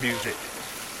Music.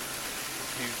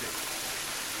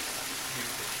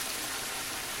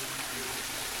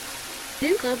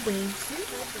 New Club Wings.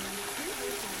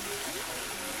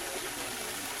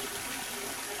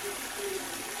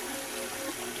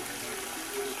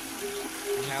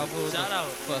 Calvo's Shout out.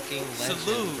 fucking legend,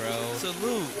 Salute, bro.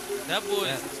 salute. That boy.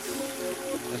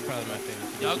 That's probably my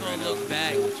favorite. Y'all producer gonna right look now.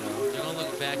 back. With y'all. Y'all gonna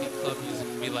look back at club music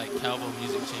and be like,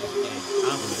 CalvoMusic changed the game.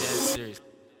 I'm dead serious.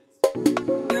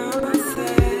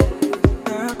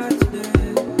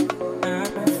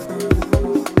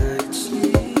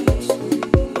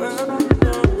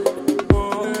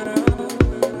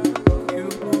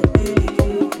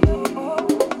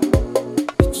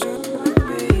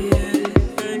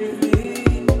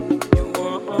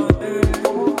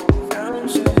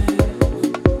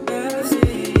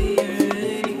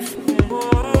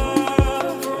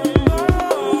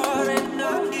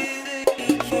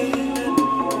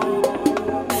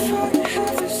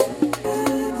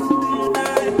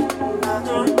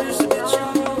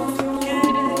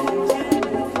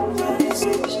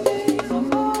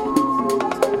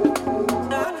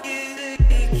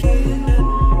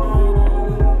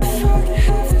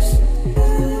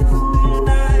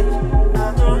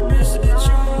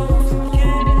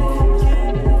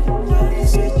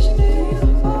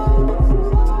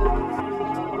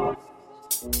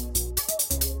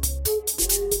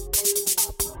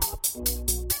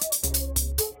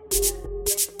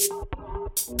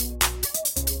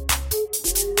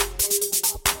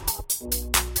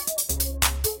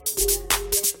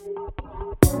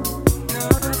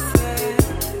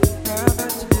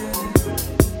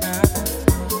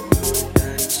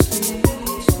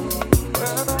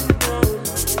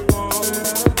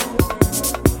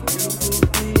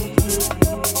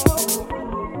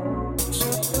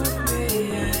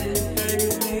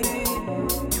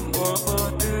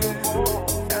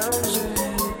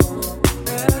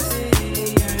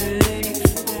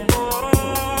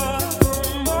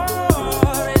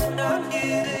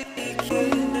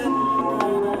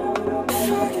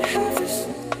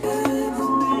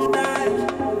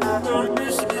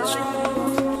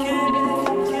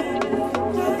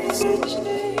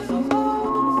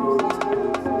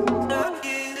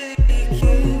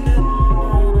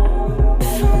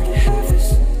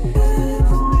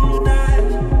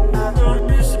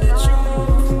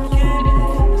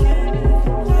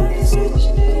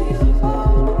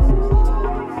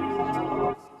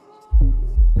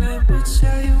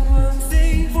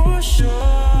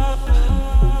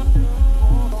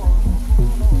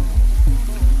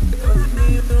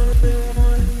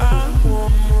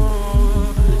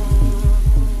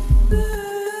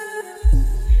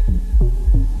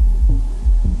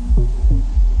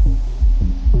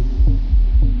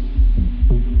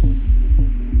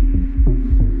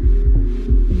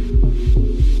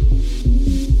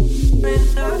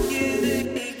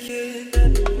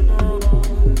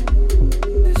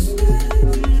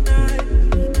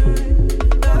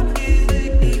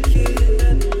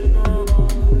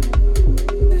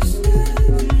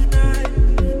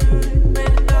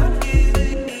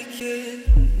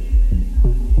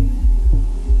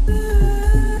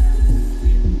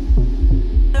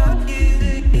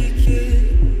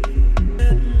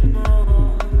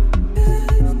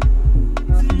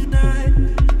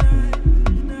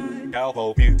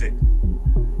 CalvoMusic.